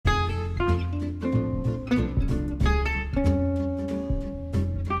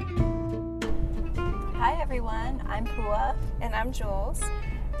I'm Jules.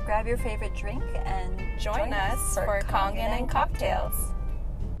 Grab your favorite drink and Join us for Kangen and Cocktails.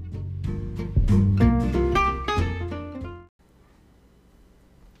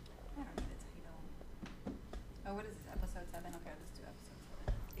 Oh, what is this, episode 7? Okay, let's do episode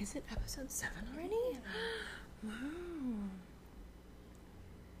 7. Is it episode 7 already? Wow.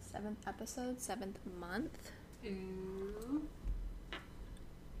 7th episode, 7th month. Ooh.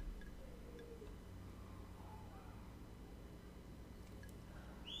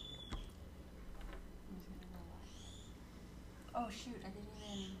 Oh shoot, I didn't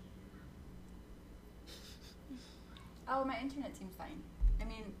even... Oh, my internet seems fine. I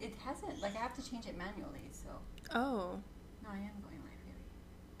mean, it hasn't, like I have to change it manually, so... Oh. No, I am going live, really.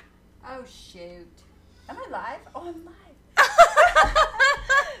 Oh shoot. Am I live? Oh, I'm live.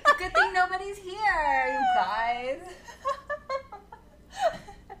 Good thing nobody's here, you guys.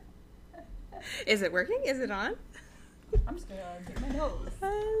 Is it working? Is it on? I'm just gonna take my nose.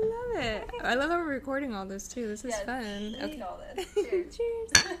 I love it. I love how we're recording all this too. This is Yes, fun. we need all this. Cheers. Cheers.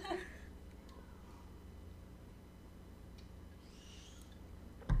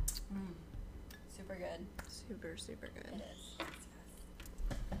 Super good. Super, super good. It is.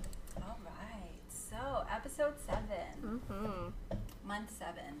 All right. So, episode 7. Mm-hmm. Month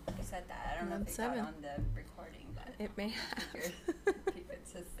 7. You said that. I don't know Month if they got 7. on the recording, but It may have. keep it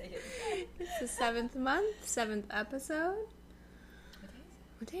to say it. It's the 7th month, 7th episode.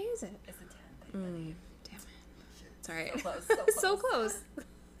 What day is it? What day is it? It's the 10th. I believe. Damn it. It's alright. So close. So close. So close.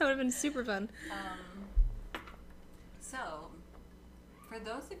 That would have been super fun. So, for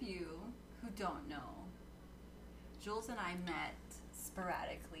those of you who don't know, Jules and I met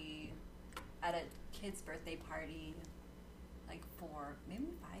sporadically at a kid's birthday party, like for maybe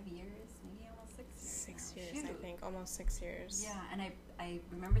 5 years, maybe almost 6 years. 6 now. years, I Shoot. think. Almost 6 years. Yeah, and I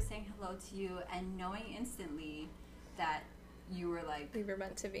remember saying hello to you and knowing instantly that you were like, We were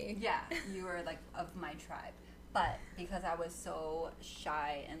meant to be. yeah, you were like of my tribe. But because I was so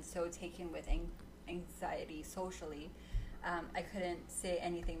shy and so taken with anxiety socially, I couldn't say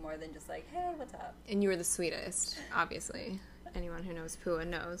anything more than just like, hey, what's up? And you were the sweetest, obviously. Anyone who knows Pua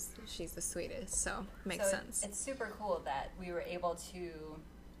knows she's the sweetest, so makes sense. It's super cool that we were able to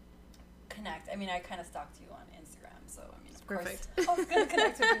connect. I mean, I kind of stalked you on Instagram, so I mean, of Perfect. course, I was going to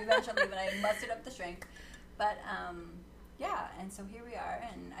connect with you eventually, but I mustered up the strength. But yeah, and so here we are,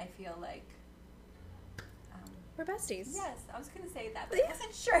 and I feel like We're besties. yes, I was going to say that, but I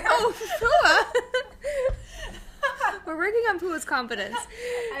wasn't sure. Oh, Pua! We're working on Pua's confidence.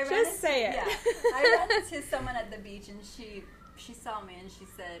 Just say it. Yeah, I ran into someone at the beach, and she saw me, and she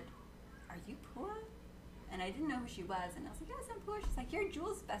said, "Are you Pua?" And I didn't know who she was, and I was like, "Yes, I'm Pua." She's like, "You're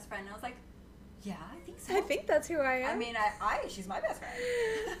Jules' best friend." And I was like, "Yeah, I think so." I think that's who I am. I mean, she's my best friend.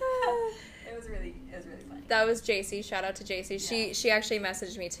 It was really funny. That was JC. Shout out to JC. Yeah. She actually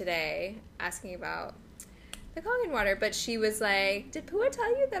messaged me today asking about the Kangen water, but she was like, "Did Pua tell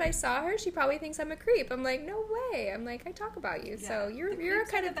you that I saw her? She probably thinks I'm a creep." I'm like, "No way." I'm like, "I talk about you, so Yeah, you're the a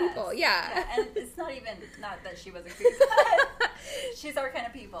creeps kind are of the people." best. Yeah. And it's not that she was a creep, but she's our kind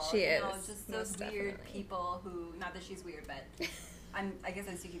of people. She you know, is, just those most weird definitely. people who, not that she's weird, but I guess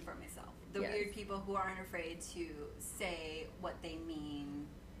I'm speaking for myself. The Yes. weird people who aren't afraid to say what they mean,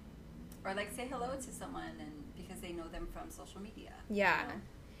 or like say hello to someone, and because they know them from social media. Yeah. You know?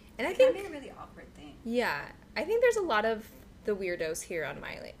 And I It can think, be a really awkward thing. yeah, I think there's a lot of the weirdos here on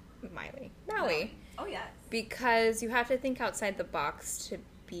Maui. Oh yes. Because you have to think outside the box to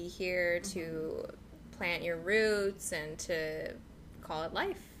be here, to plant your roots, and to call it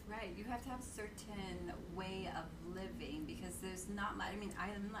life. Right, you have to have a certain way of living because there's not much, I mean,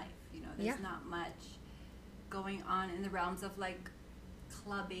 island life, you know, there's Yeah. not much going on in the realms of like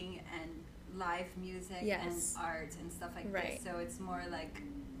clubbing and live music Yes. and art and stuff like Right. this. So it's more like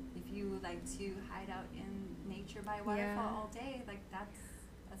if you like to hide out in nature by a waterfall Yeah. all day, like that's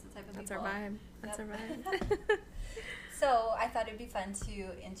the type of That's people. our vibe. That's Yep. our vibe. So I thought it'd be fun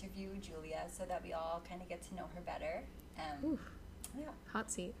to interview Julia so that we all kind of get to know her better. Ooh. Yeah. Hot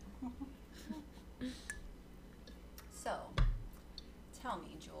seat. So, tell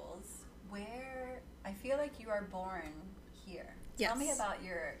me, Jules, I feel like you are born here. Tell me Yes. about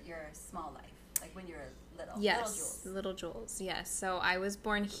your small life, like when you were little. Yes, Little Jules. Yes. So I was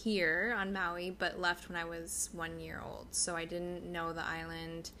born here on Maui, but left when I was 1 year old. So I didn't know the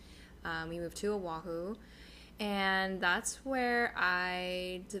island. We moved to Oahu, and that's where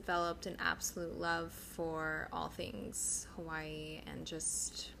I developed an absolute love for all things Hawaii and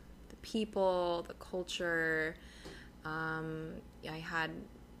just the people, the culture. I had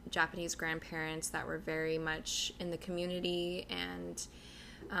Japanese grandparents that were very much in the community, and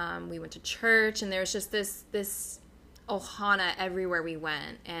we went to church, and there was just this ohana everywhere we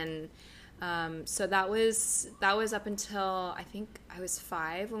went. And so that was up until I think I was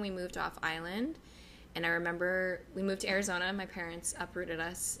 5 when we moved off island. And I remember we moved to Arizona. My parents uprooted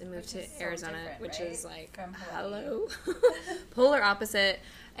us and moved to Arizona, which is like, hello, polar opposite.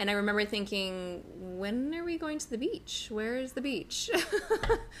 And I remember thinking, when are we going to the beach? Where is the beach?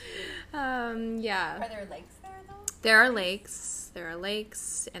 Yeah. Are there lakes there, though? There are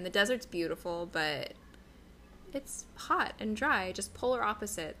lakes, and the desert's beautiful, but it's hot and dry, just polar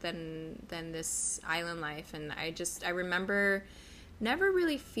opposite than this island life. And I remember never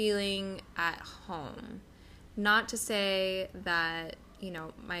really feeling at home. Not to say that,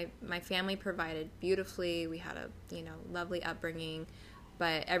 my family provided beautifully. We had a, lovely upbringing,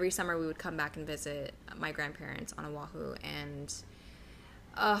 but every summer we would come back and visit my grandparents on Oahu, and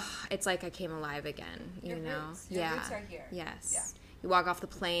it's like I came alive again, Your roots. Your roots are here. Yes. Yeah. You walk off the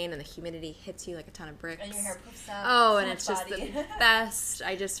plane and the humidity hits you like a ton of bricks. And your hair poofs up. Oh, and it's just the best.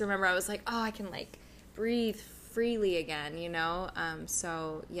 I just remember I was like, I can like breathe freely again,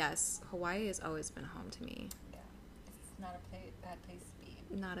 So yes, Hawaii has always been home to me. Yeah, it's not a bad place to be.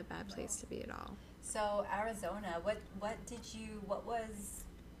 Not a bad place to be at all. So Arizona, what was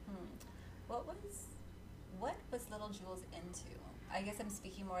little Jules into? I guess I'm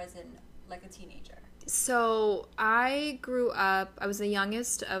speaking more as like a teenager. So I grew up, I was the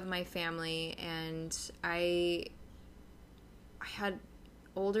youngest of my family, and I had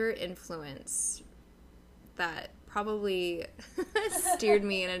older influence that probably steered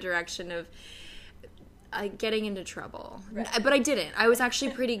me in a direction of getting into trouble. Right. But I didn't. I was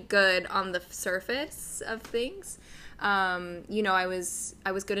actually pretty good on the surface of things. I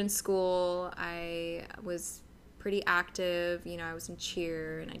was good in school. I was pretty active. I was in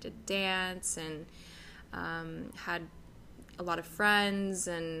cheer, and I did dance, and had a lot of friends.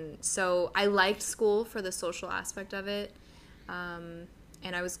 And so I liked school for the social aspect of it.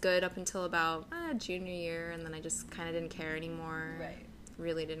 And I was good up until about junior year, and then I just kind of didn't care anymore. Right.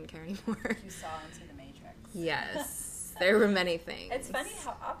 Really didn't care anymore. You saw into the Matrix. Yes. There were many things. It's funny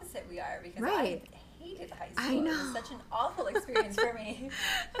how opposite we are, because right. I hated high school. I know. It was such an awful experience for me.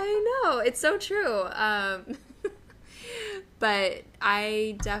 I know. It's so true. But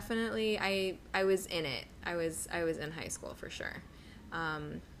I definitely, I was in it. I was in high school for sure.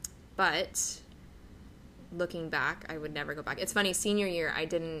 But looking back, I would never go back. It's funny, senior year, I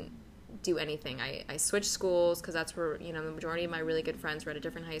didn't do anything. I switched schools because that's where, the majority of my really good friends were at a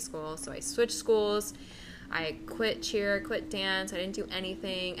different high school. So I switched schools. I quit cheer, quit dance. I didn't do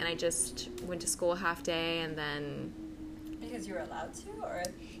anything, and I just went to school half day, and then... Because you were allowed to, or...?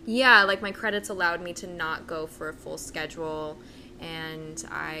 Yeah, like my credits allowed me to not go for a full schedule, and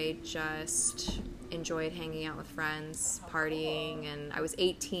I just enjoyed hanging out with friends, partying, and I was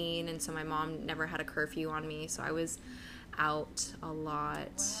 18, and so my mom never had a curfew on me, so I was out a lot.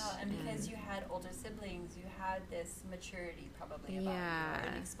 Wow, and because you had older siblings, you had this maturity probably about you,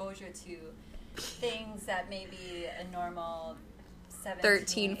 and exposure to things that maybe a normal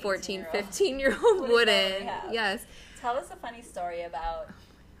 13, 14, 15-year-old wouldn't. Yes. Tell us a funny story about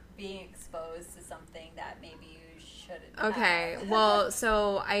being exposed to something that maybe you shouldn't Okay, well,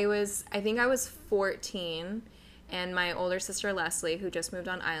 so I think I was 14, and my older sister Leslie, who just moved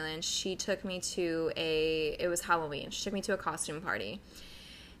on island, she took me to it was Halloween. She took me to a costume party.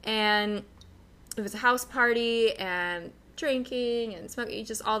 And it was a house party, and drinking and smoking,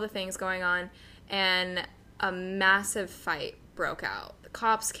 just all the things going on, and a massive fight broke out. The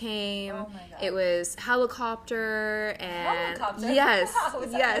cops came. Oh my God. It was helicopter, and helicopter? yes, Wow,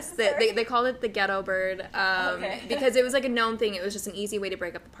 yes, they called it the ghetto bird, Okay. because it was like a known thing. It was just an easy way to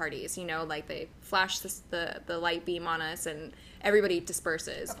break up the parties. Like they flash the light beam on us, and everybody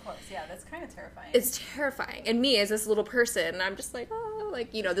disperses. Of course, yeah, that's kind of terrifying. It's terrifying. And me as this little person, I'm just like,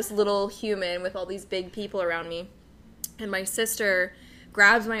 this little human with all these big people around me. And my sister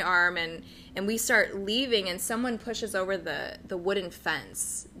grabs my arm, and we start leaving, and someone pushes over the wooden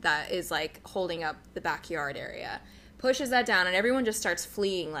fence that is like holding up the backyard area. Pushes that down, and everyone just starts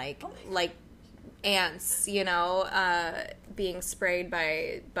fleeing like ants, being sprayed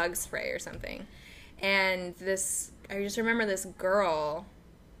by bug spray or something. And I just remember this girl,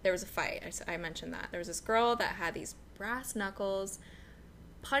 there was a fight, I mentioned that. There was this girl that had these brass knuckles,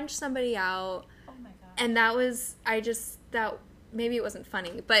 punched somebody out. Oh my God. And that was, maybe it wasn't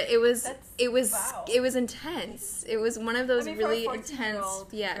funny, but it was wow. It was intense. It was one of those really for a intense,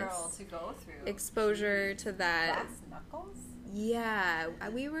 girl to go through exposure to that. Brass knuckles? Yeah,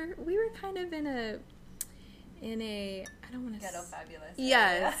 we were kind of in a I don't want to ghetto fabulous.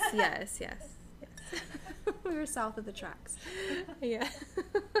 Yes. We were south of the tracks. Yeah.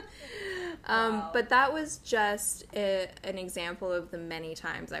 Wow. But that was just an example of the many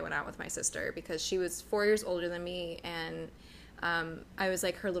times I went out with my sister, because she was 4 years older than me, and I was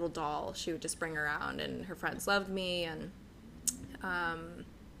like her little doll. She would just bring her around, and her friends loved me, and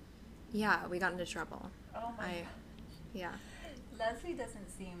yeah, we got into trouble. Oh my God. Yeah. Leslie doesn't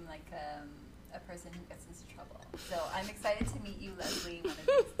seem like a person who gets into trouble. So I'm excited to meet you, Leslie, one of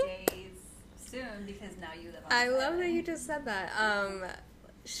these days soon, because now you live on I this love that island. you just said that.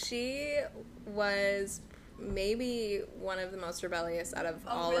 She was maybe one of the most rebellious out of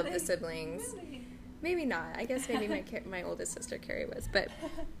all of really? the siblings. Really? Maybe not. I guess maybe my oldest sister Carrie was, but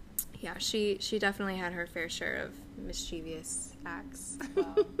yeah, she definitely had her fair share of mischievous acts.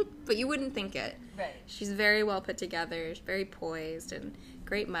 Wow. But you wouldn't think it. Right. She's very well put together, she's very poised, and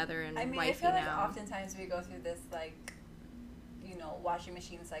great mother and I mean, wifey I feel like now. oftentimes we go through this, like, washing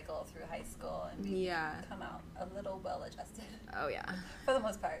machine cycle through high school, and we come out a little well-adjusted. Oh, yeah. For the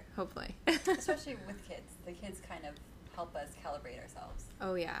most part. Hopefully. Especially with kids. The kids kind of help us calibrate ourselves.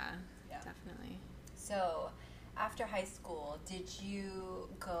 Oh, yeah. Yeah. Definitely. So, after high school, did you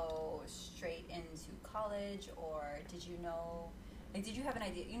go straight into college, or did you know, like, did you have an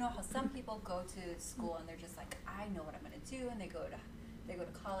idea? You know how some people go to school and they're just like, I know what I'm going to do, and they go to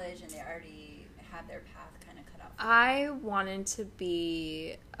college and they already have their path kind of cut out for them. I wanted to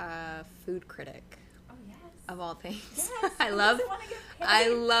be a food critic. Oh, yes. Of all things. Yes. I Who love doesn't wanna get paid I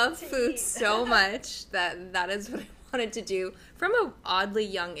love to food eat? so much that is what I wanted to do from an oddly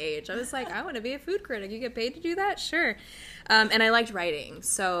young age. I was like, I want to be a food critic. You get paid to do that? Sure. And I liked writing.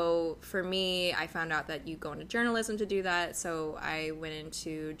 So for me, I found out that you go into journalism to do that. So I went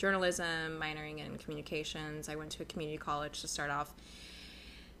into journalism, minoring in communications. I went to a community college to start off.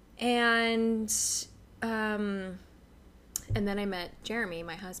 And then I met Jeremy,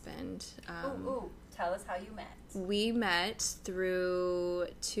 my husband. Tell us how you met. We met through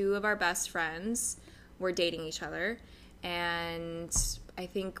two of our best friends were dating each other, and I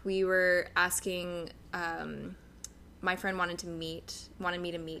think we were asking, my friend wanted me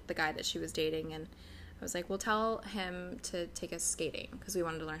to meet the guy that she was dating, and I was like, well, tell him to take us skating, because we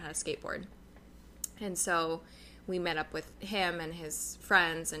wanted to learn how to skateboard. And so we met up with him and his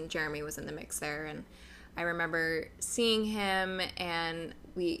friends, and Jeremy was in the mix there, and I remember seeing him, and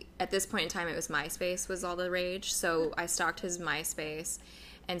at this point in time, it was MySpace was all the rage, so I stalked his MySpace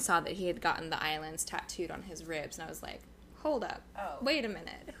and saw that he had gotten the islands tattooed on his ribs, and I was like, hold up, wait a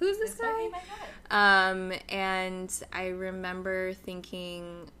minute, who's this guy? Might be my guy. And I remember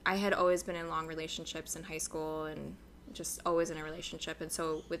thinking, I had always been in long relationships in high school, and just always in a relationship, and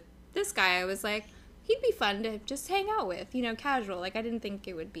so with this guy, I was like, he'd be fun to just hang out with, casual, like I didn't think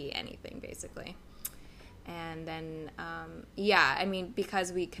it would be anything, basically. And then,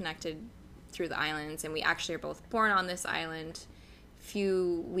 because we connected through the islands, and we actually are both born on this island,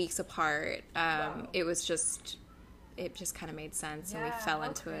 few weeks apart, Wow. it just kind of made sense, and we fell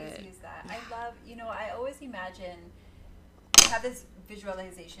into it. How crazy is that? I love, I always imagine, I have this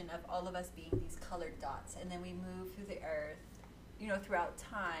visualization of all of us being these colored dots, and then we move through the earth, throughout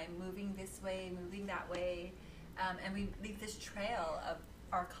time, moving this way, moving that way, and we leave this trail of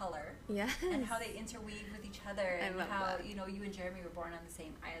our color, Yes. and how they interweave with each other, and love how that. you and Jeremy were born on the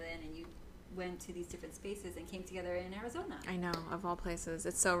same island, and you went to these different spaces and came together in Arizona. I know, of all places.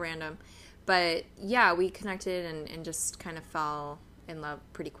 It's so random. But yeah, we connected and just kind of fell in love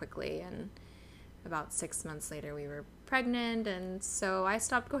pretty quickly, and about 6 months later we were pregnant, and so I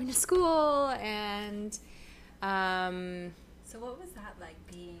stopped going to school, and So what was that like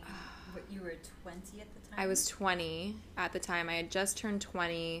being, you were 20 at the time? I was 20 at the time. I had just turned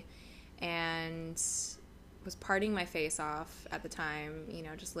 20 and was partying my face off at the time,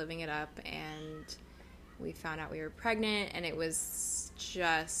 just living it up, and we found out we were pregnant, and it was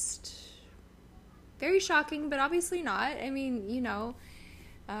just very shocking, but obviously not. I mean,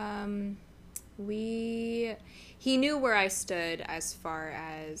 he knew where I stood as far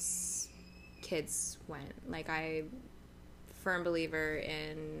as kids went. Like, I firm believer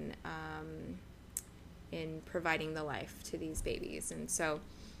in providing the life to these babies, and so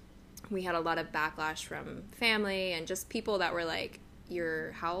we had a lot of backlash from family and just people that were like,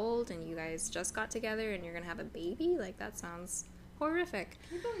 you're how old, and you guys just got together and you're gonna have a baby? Like, that sounds horrific.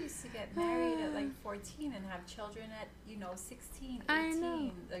 People used to get married at like 14 and have children at 16, 18, I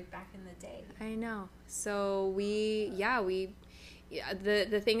know. like back in the day. I know. So the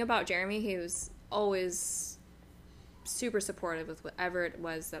thing about Jeremy, he was always super supportive with whatever it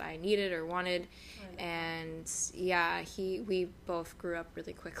was that I needed or wanted, and we both grew up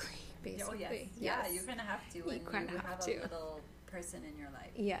really quickly, basically. Oh yes, yeah, you're gonna have to when you have a little person in your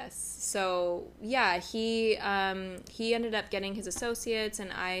life. Yes. So yeah, he ended up getting his associates,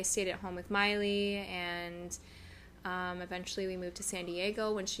 and I stayed at home with Miley, and eventually we moved to San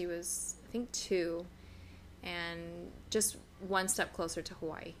Diego when she was, I think, 2, and just one step closer to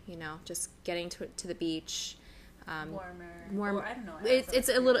Hawaii. You know, just getting to the beach. Warmer. Or, I don't know.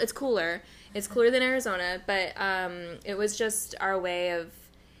 It's cooler. It's cooler than Arizona, but it was just our way of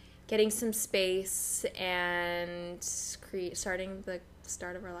getting some space and starting the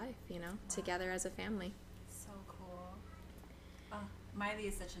start of our life, you know, together as a family. So cool. Miley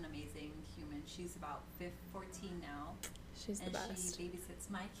is such an amazing human. She's about 14 now. She's the best. And she babysits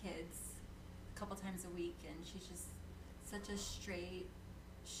my kids a couple times a week, and she's just such a straight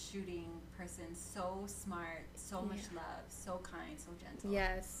shooting person. So smart, so much love, so kind, so gentle.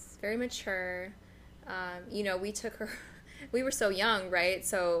 Yes, very mature. You know, we took her, we were so young, right?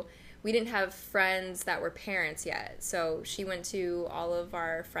 So we didn't have friends that were parents yet. So she went to all of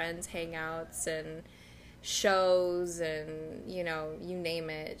our friends' hangouts and shows and, you know, you name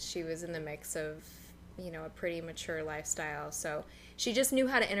it. She was in the mix of, you know, a pretty mature lifestyle. So she just knew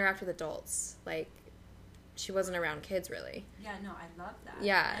how to interact with adults. Like, she wasn't around kids, really. Yeah, no, I love that.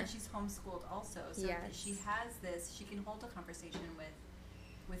 Yeah. And she's homeschooled also. So she has this, she can hold a conversation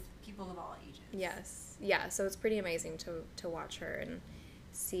with people of all ages. Yes. Yeah, so it's pretty amazing to watch her and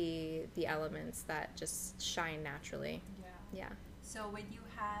see the elements that just shine naturally. Yeah. So when you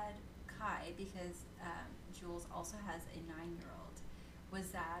had Kai, because Jules also has a 9-year-old, was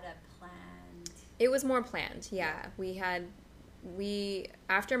that a planned? It was more planned, yeah.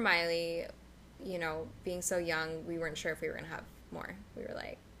 After Miley, you know, being so young, we weren't sure if we were going to have more. We were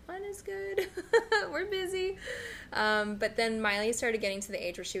like, one is good. We're busy. But then Miley started getting to the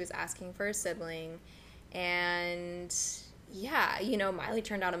age where she was asking for a sibling. And yeah, you know, Miley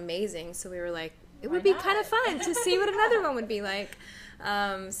turned out amazing. So we were like, it would be kind of fun to see what another one would be like.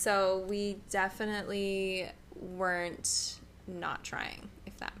 So we definitely weren't not trying,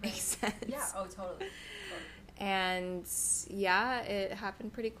 if that makes sense. Yeah, oh, totally. And yeah, it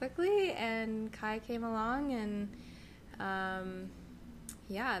happened pretty quickly, and Kai came along, and then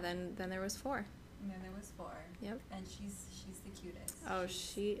there was 4. And then there was 4. Yep. And she's the cutest. Oh,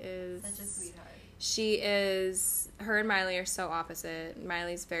 she is such a sweetheart. She is. Her and Miley are so opposite.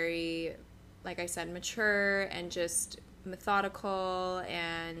 Miley's very, like I said, mature and just methodical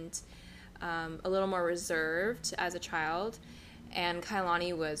and a little more reserved as a child, and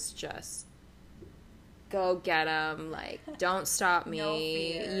Kailani was just go get 'em, like, don't stop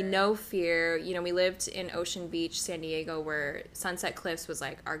me. No fear. You know, we lived in Ocean Beach, San Diego, where Sunset Cliffs was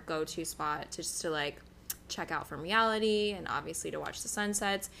like our go-to spot to like check out from reality and obviously to watch the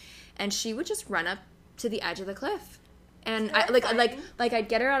sunsets. And she would just run up to the edge of the cliff. And I'd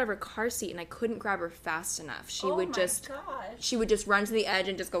get her out of her car seat and I couldn't grab her fast enough. She would just run to the edge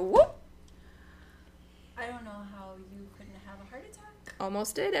and just go whoop. I don't know how you couldn't have a heart attack.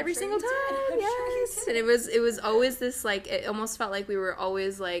 Almost did every single time. Yes. And it was always this, like, it almost felt like we were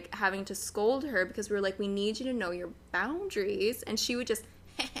always like having to scold her because we were like, we need you to know your boundaries, and she would just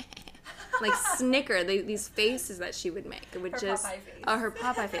like snicker, these faces that she would make. It would just Popeye face. Oh, her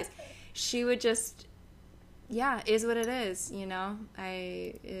Popeye face. She would just, yeah, is what it is, you know.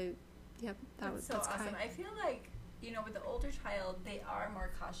 That's awesome. Kind. I feel like, you know, with the older child, they are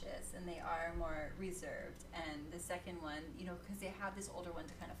more cautious and they are more reserved. And the second one, you know, because they have this older one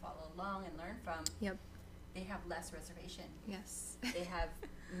to kind of follow along and learn from. Yep. They have less reservation. Yes. They have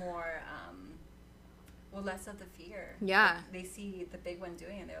more, less of the fear. Yeah. Like, they see the big one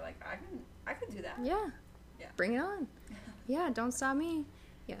doing it, and they're like, I can do that. Yeah. Bring it on. Yeah, don't stop me.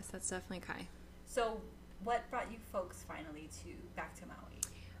 Yes, that's definitely Kai. So, what brought you folks finally back to Maui?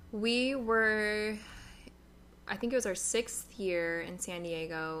 We were, I think it was our 6th year in San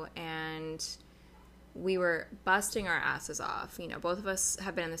Diego, and we were busting our asses off. You know, both of us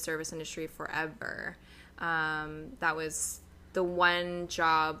have been in the service industry forever. That was the one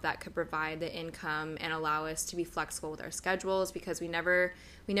job that could provide the income and allow us to be flexible with our schedules, because we never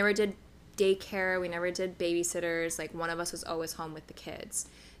did daycare, we never did babysitters. Like, one of us was always home with the kids.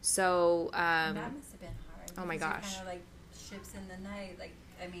 So that must have been hard. Oh my gosh. Kind of like ships in the night. Like,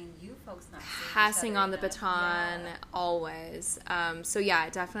 I mean, you folks not passing on the baton always. So yeah,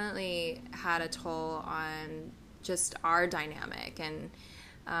 it definitely had a toll on just our dynamic.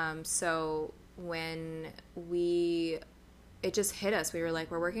 And so when it just hit us, we were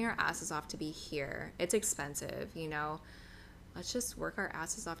like, we're working our asses off to be here. It's expensive, you know. Let's just work our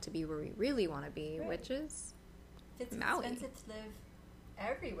asses off to be where we really want to be, right. Which is it's Maui. It's expensive to live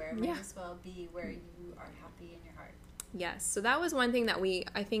everywhere. Might as well be where you are happy in your heart. Yes. So that was one thing that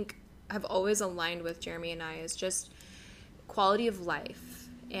I think have always aligned with Jeremy and I, is just quality of life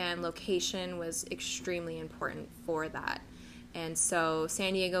and location was extremely important for that. And so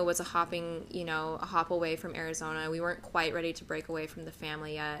San Diego was a hop away from Arizona. We weren't quite ready to break away from the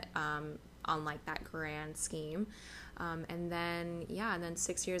family yet, on like that grand scheme. And then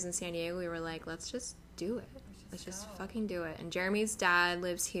 6 years in San Diego, we were like, let's just do it. Let's just fucking do it. And Jeremy's dad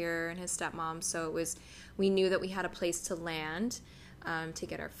lives here and his stepmom, so we knew that we had a place to land, to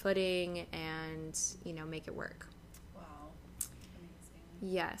get our footing and, make it work. Wow.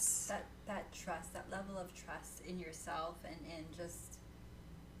 Amazing. Yes. That trust, that level of trust in yourself and in just,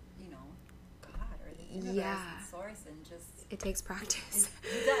 God or the universe and source, and just... It takes practice.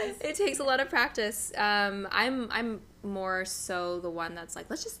 It does. It takes a lot of practice. I'm more so the one that's like,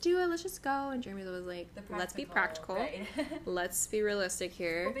 let's just do it, let's just go. And Jeremy was like, let's be practical. Right? Let's be realistic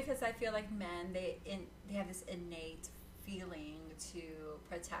here. Well, because I feel like men, they have this innate feeling to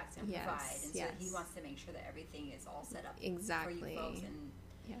protect and provide, and so he wants to make sure that everything is all set up for you folks, and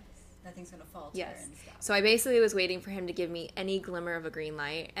nothing's gonna falter and stuff. So I basically was waiting for him to give me any glimmer of a green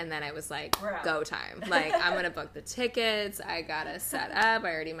light, and then I was like, go time. Like, I'm gonna book the tickets, I gotta set up,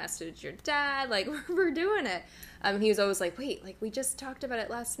 I already messaged your dad, like, we're doing it. He was always like, wait, like, we just talked about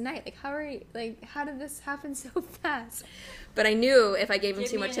it last night, like, how did this happen so fast? But I knew if I gave him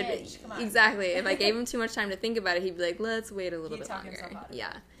too much time, if I gave him too much time to think about it, he'd be like, let's wait a little bit longer.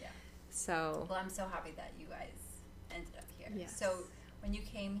 Yeah. So. Well, I'm so happy that you guys ended up here. Yes. So when you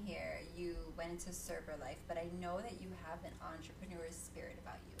came here, you went into server life, but I know that you have an entrepreneur spirit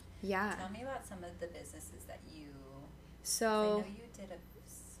about you. Yeah. Tell me about some of the businesses that you. So. I know you did a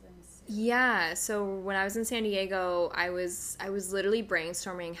swimsuit. Yeah. So when I was in San Diego, I was literally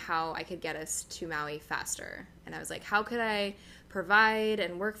brainstorming how I could get us to Maui faster, and I was like, how could I provide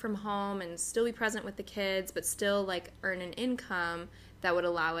and work from home and still be present with the kids, but still like earn an income that would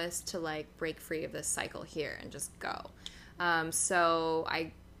allow us to like break free of this cycle here and just go. So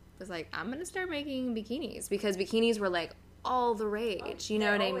I was like, I'm going to start making bikinis, because bikinis were like all the rage. You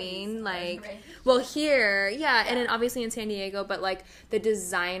know what I mean? Like, well, here, and then obviously in San Diego, but like the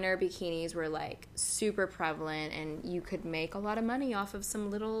designer bikinis were like super prevalent, and you could make a lot of money off of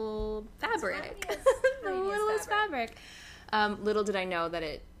some little fabric. The littlest fabric. Little did I know that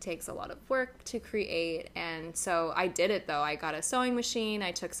it takes a lot of work to create, and so I did it though. I got a sewing machine,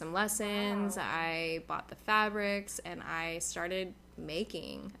 I took some lessons, I bought the fabrics, and I started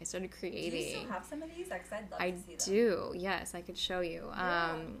creating. Do you still have some of these? Because I'd love to see them. I do, yes, I could show you.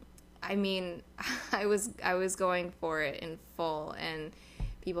 I mean, I was going for it in full, and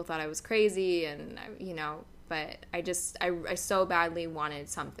people thought I was crazy, and but I so badly wanted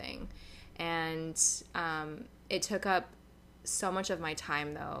something, and it took up so much of my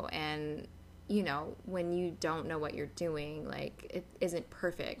time though, and when you don't know what you're doing, like, it isn't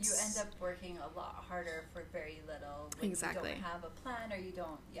perfect. You end up working a lot harder for very little. Exactly. You don't have a plan, or you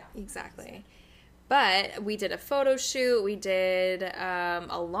don't. Exactly. But we did a photo shoot, we did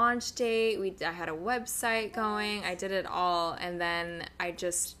a launch date, I had a website going, I did it all, and then I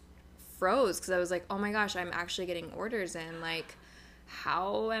just froze because I was like, oh my gosh, I'm actually getting orders in, like,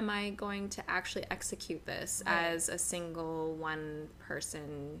 how am I going to actually execute this as a single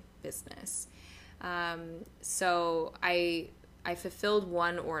one-person business? So I fulfilled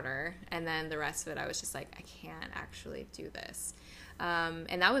one order, and then the rest of it I was just like, I can't actually do this.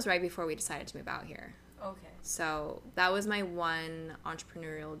 And that was right before we decided to move out here. Okay. So that was my one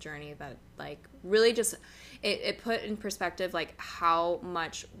entrepreneurial journey that, like, really just, it put in perspective, like, how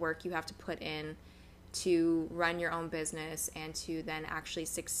much work you have to put in to run your own business and to then actually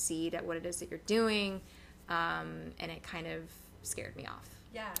succeed at what it is that you're doing. And it kind of scared me off.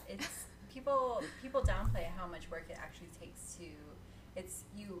 Yeah, it's people downplay how much work it actually takes to. It's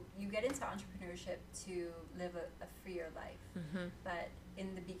you get into entrepreneurship to live a freer life, but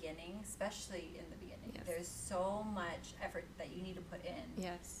in the beginning, especially in the beginning, there's so much effort that you need to put in.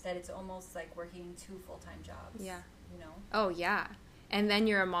 Yes. That it's almost like working 2 full-time jobs. Yeah. Oh yeah. And then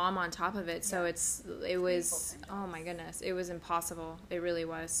you're a mom on top of it, so it was, oh my goodness, it was impossible. It really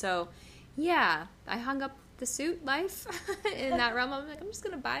was. So, yeah, I hung up the suit life in that realm. I'm like, I'm just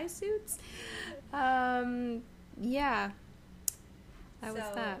going to buy suits. Yeah, that was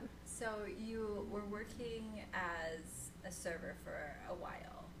that. So you were working as a server for a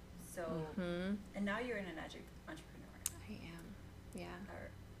while. So, and now you're an Enagic entrepreneur. I am, yeah.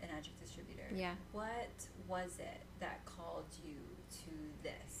 Or Enagic distributor. Yeah. What was it that called you to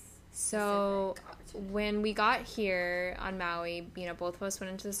this? So when we got here on Maui, both of us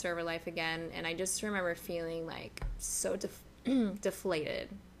went into the server life again, and I just remember feeling like so deflated.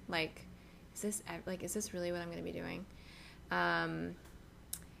 Like, is this really what I'm going to be doing?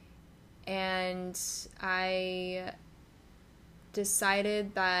 And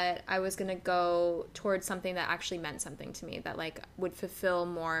decided that I was going to go towards something that actually meant something to me, that like would fulfill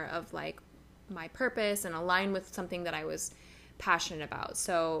more of like my purpose and align with something that I was passionate about.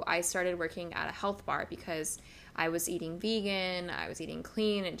 So I started working at a health bar because I was eating vegan, I was eating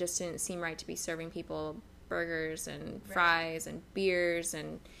clean. It just didn't seem right to be serving people burgers and fries and beers,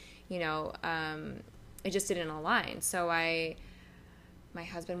 and it just didn't align. So my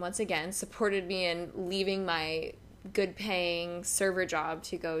husband once again supported me in leaving my good paying server job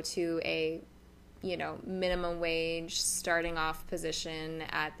to go to a minimum wage starting off position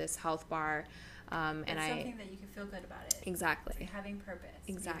at this health bar. And it's something that you can feel good about it. Exactly. It's like having purpose.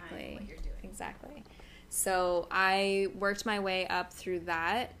 Exactly. Behind what you're doing. Exactly. So I worked my way up through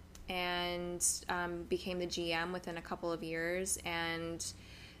that and became the GM within a couple of years. And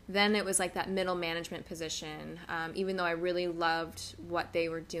then it was like that middle management position. Even though I really loved what they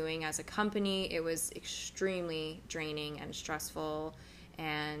were doing as a company, it was extremely draining and stressful.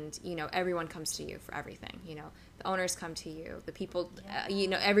 And, everyone comes to you for everything. The owners come to you. The people,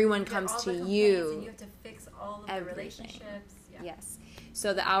 everyone comes to you. And you have to fix all of the relationships. Yeah. Yes.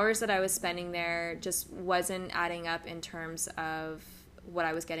 So the hours that I was spending there just wasn't adding up in terms of what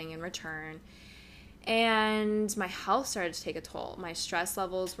I was getting in return. And my health started to take a toll. My stress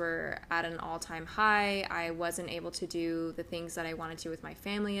levels were at an all-time high. I wasn't able to do the things that I wanted to with my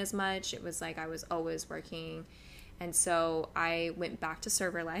family as much. It was like I was always working. And so I went back to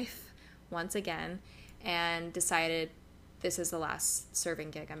server life once again and decided this is the last serving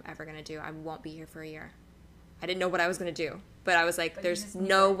gig I'm ever going to do. I won't be here for a year. I didn't know what I was going to do, but I was like, there's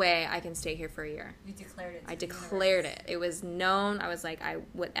no way I can stay here for a year. You declared it. I declared it. It was known. I was like,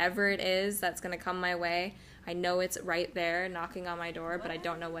 whatever it is that's going to come my way, I know it's right there knocking on my door, but I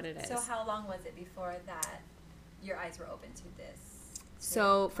don't know what it is. So how long was it before that your eyes were open to this?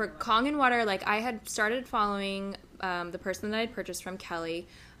 So for Kangen Water, like I had started following the person that I had purchased from, Kelly.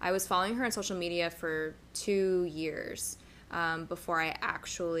 I was following her on social media for 2 years before I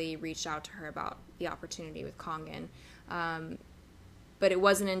actually reached out to her about the opportunity with Kangen. But it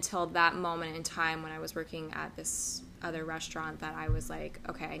wasn't until that moment in time when I was working at this other restaurant that I was like,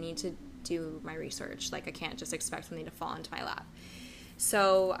 okay, I need to do my research. Like I can't just expect something to fall into my lap.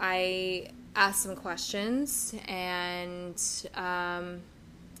 So I asked some questions, and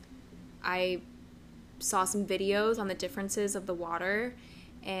I saw some videos on the differences of the water,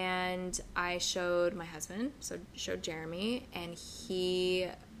 and I showed my husband, so showed Jeremy, and he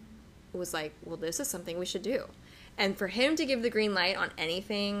was like, well, this is something we should do. And for him to give the green light on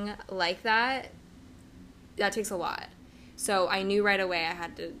anything like that, that takes a lot. So I knew right away I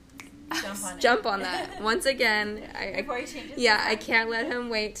had to jump on that. Once again, before he changes I can't let him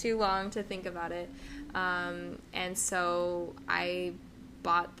wait too long to think about it. And so I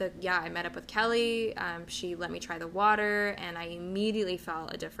I met up with Kelly. She let me try the water, and I immediately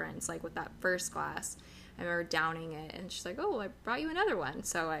felt a difference. Like with that first glass, I remember downing it, and she's like, oh, I brought you another one.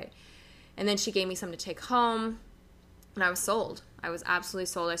 And then she gave me some to take home, and I was sold. I was absolutely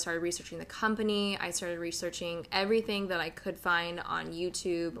sold. I started researching the company. I started researching everything that I could find on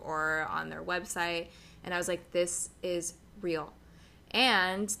YouTube or on their website, and I was like, this is real.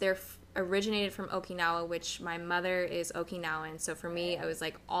 And they're originated from Okinawa, which my mother is Okinawan. So for me, I was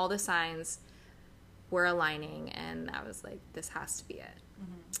like, all the signs were aligning, and I was like, this has to be it.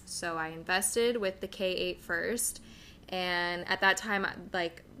 Mm-hmm. So I invested with the K8 first, and at that time,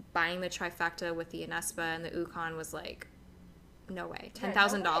 like, buying the trifecta with the Anespa and the Ukon was like, no way.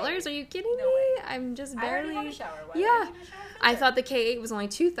 $10,000? Are you kidding me? I'm just barely. I already have a shower. I thought the K8 was only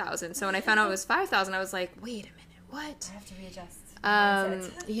 $2,000. So when I found out it was $5,000, I was like, wait a minute, what? I have to readjust.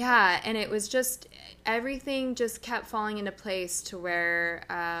 Yeah, and it was just, everything just kept falling into place to where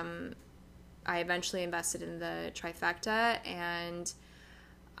I eventually invested in the trifecta, and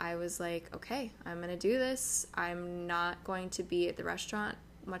I was like, okay, I'm going to do this. I'm not going to be at the restaurant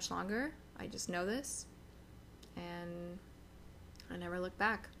much longer. I just know this, and I never looked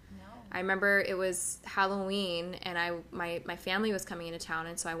back. No. I remember it was Halloween, and my family was coming into town,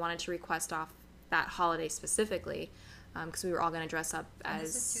 and so I wanted to request off that holiday specifically, because we were all going to dress up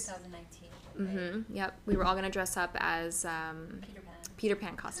as... This is 2019, right? Mm-hmm, yep. We were all going to dress up as... Peter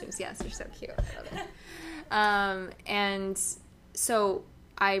Pan costumes. Yes, they're so cute. I love it. And so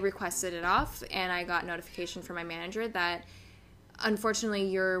I requested it off, and I got notification from my manager that, unfortunately,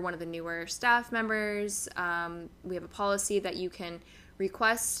 you're one of the newer staff members. We have a policy that you can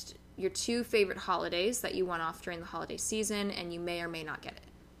request your 2 favorite holidays that you want off during the holiday season, and you may or may not get it.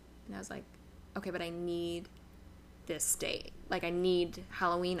 And I was like, okay, but I need this date. Like, I need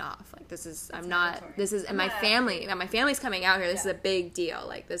Halloween off. Like, this is, I'm not, this is, and my family's coming out here. This is a big deal.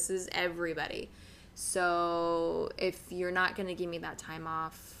 Like, this is everybody. So if you're not going to give me that time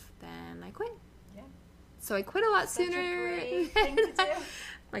off, then I quit. Yeah. So I quit a lot Such sooner. a great thing to do.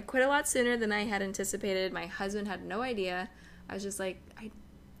 I quit a lot sooner than I had anticipated. My husband had no idea. I was just like, I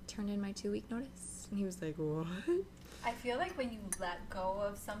turned in my 2-week notice. And he was like, what? I feel like when you let go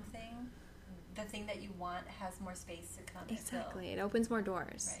of something, the thing that you want has more space to come. Exactly. It opens more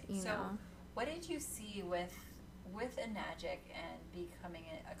doors. Right. You So, know? what did you see with Enagic and becoming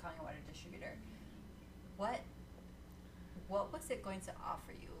a calling water distributor? What was it going to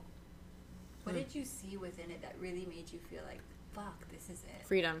offer you? What did you see within it that really made you feel like, fuck, this is it?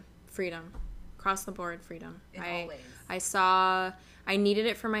 Freedom. Across the board, freedom. Always. I needed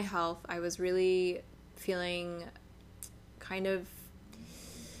it for my health. I was really feeling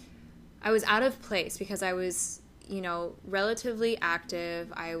I was out of place because I was, relatively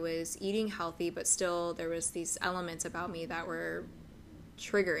active. I was eating healthy, but still there was these elements about me that were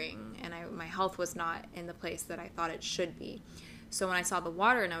triggering, and my health was not in the place that I thought it should be. So when I saw the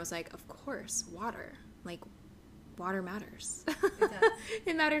water, and I was like, of course, water. Like, water matters.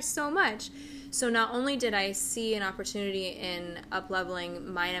 It matters so much. So not only did I see an opportunity in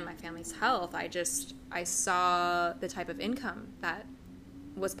up-leveling mine and my family's health, I saw the type of income that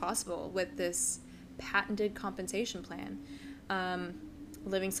was possible with this patented compensation plan.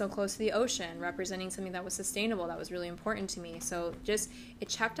 Living so close to the ocean, representing something that was sustainable, that was really important to me. So it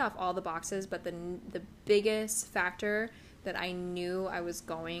checked off all the boxes, but the biggest factor that I knew I was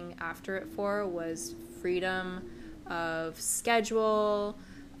going after it for was freedom of schedule,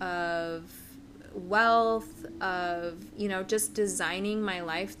 of wealth, of, just designing my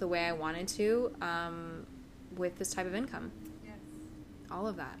life the way I wanted to, with this type of income. Yes. All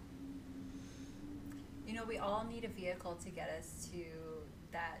of that. We all need a vehicle to get us to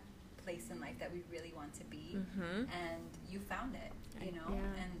that place in life that we really want to be. Mm-hmm. And you found it, Yeah.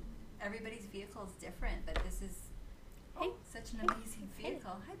 And everybody's vehicle is different, but this is such an amazing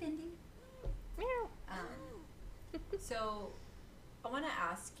vehicle. Hi, Bindi. So I want to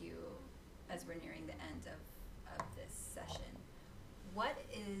ask you, as we're nearing the end of this session, what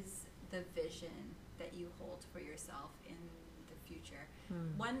is the vision that you hold for yourself in the future?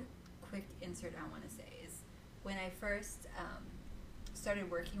 One quick insert I want to say is, when I first started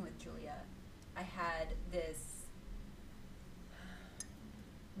working with Julia, I had this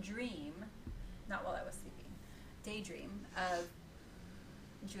dream, not while I was sleeping, daydream of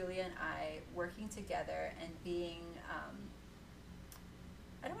Julia and I working together and being,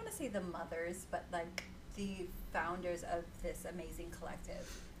 I don't want to say the mothers, but like the founders of this amazing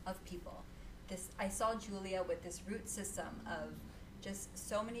collective of people. I saw Julia with this root system of just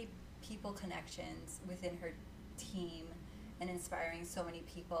so many people connections within her team and inspiring so many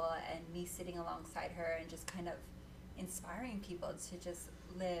people, and me sitting alongside her and just kind of inspiring people to just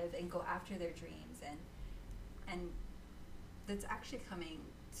live and go after their dreams, and that's actually coming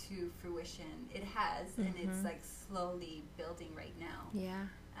to fruition. It has, and it's like slowly building right now. Yeah.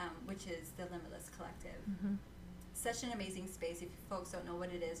 Which is the Limitless Collective. Mm-hmm. Such an amazing space. If folks don't know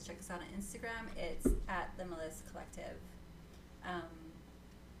what it is, check us out on Instagram. It's at Limitless Collective.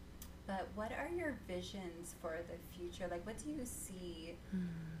 But what are your visions for the future? Like, what do you see?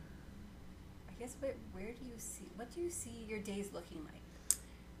 I guess what do you see your days looking like?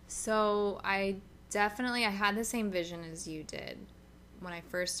 So I had the same vision as you did. When I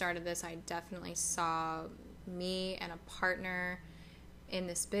first started this, I definitely saw me and a partner in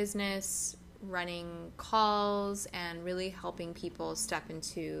this business running calls and really helping people step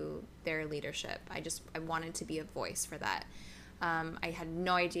into their leadership. I wanted to be a voice for that. I had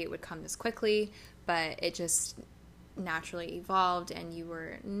no idea it would come this quickly, but it just naturally evolved, and you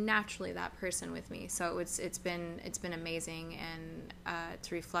were naturally that person with me. So it's been amazing, and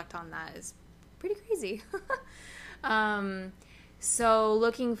to reflect on that is pretty crazy. So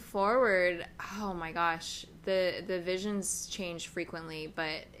looking forward, oh my gosh, the visions change frequently,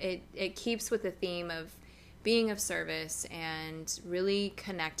 but it keeps with the theme of being of service and really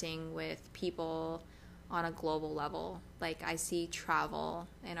connecting with people on a global level. Like, I see travel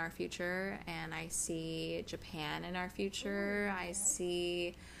in our future, and I see Japan in our future. I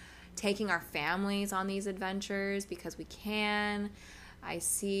see taking our families on these adventures because we can. I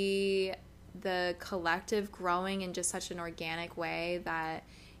see the collective growing in just such an organic way that,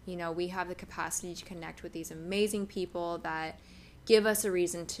 we have the capacity to connect with these amazing people that give us a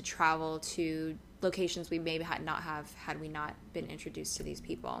reason to travel to locations we maybe had we not been introduced to these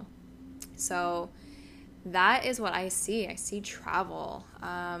people. So that is what I see. I see travel.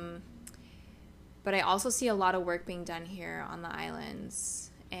 But I also see a lot of work being done here on the islands.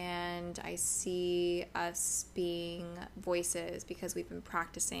 And I see us being voices because we've been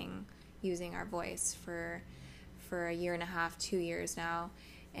practicing using our voice for a year and a half, 2 years now.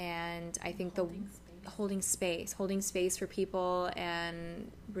 And I think holding space for people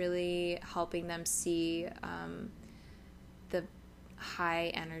and really helping them see the high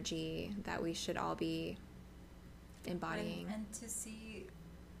energy that we should all be embodying. And to see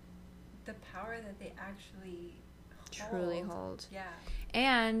the power that they actually truly hold. Yeah.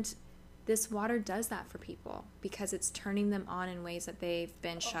 And this water does that for people because it's turning them on in ways that they've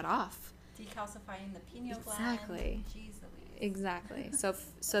been shut off. Decalcifying the pineal exactly. gland. Jeez Louise. Exactly.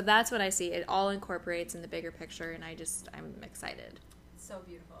 So that's what I see. It all incorporates in the bigger picture, and I'm excited. So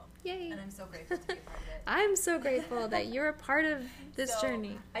beautiful. Yay. And I'm so grateful to be a part of it. I'm so grateful that you're a part of this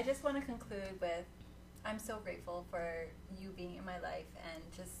journey. I just want to conclude with, I'm so grateful for you being in my life and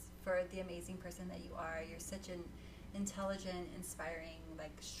just for the amazing person that you are. You're such an intelligent, inspiring,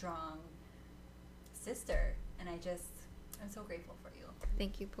 like strong sister, and I'm so grateful for you.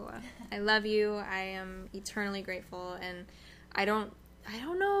 Thank you, Pua. I love you. I am eternally grateful, and I don't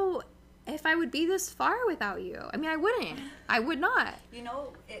know if I would be this far without you. I mean, I wouldn't. I would not. You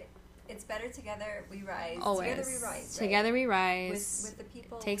know, it's better together we rise. Always. Together we rise. Right? Together we rise. With the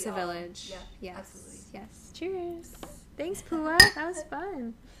people. Takes a village. Yeah, yes. Absolutely. Yes. Cheers. Thanks, Pua. That was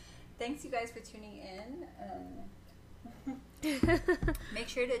fun. Thanks, you guys, for tuning in. Make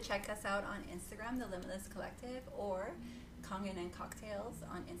sure to check us out on Instagram, The Limitless Collective, or Kangen and Cocktails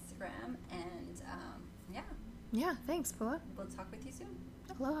on Instagram. And yeah. Yeah, thanks, Pua. We'll talk with you soon.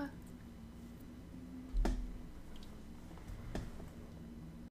 Aloha.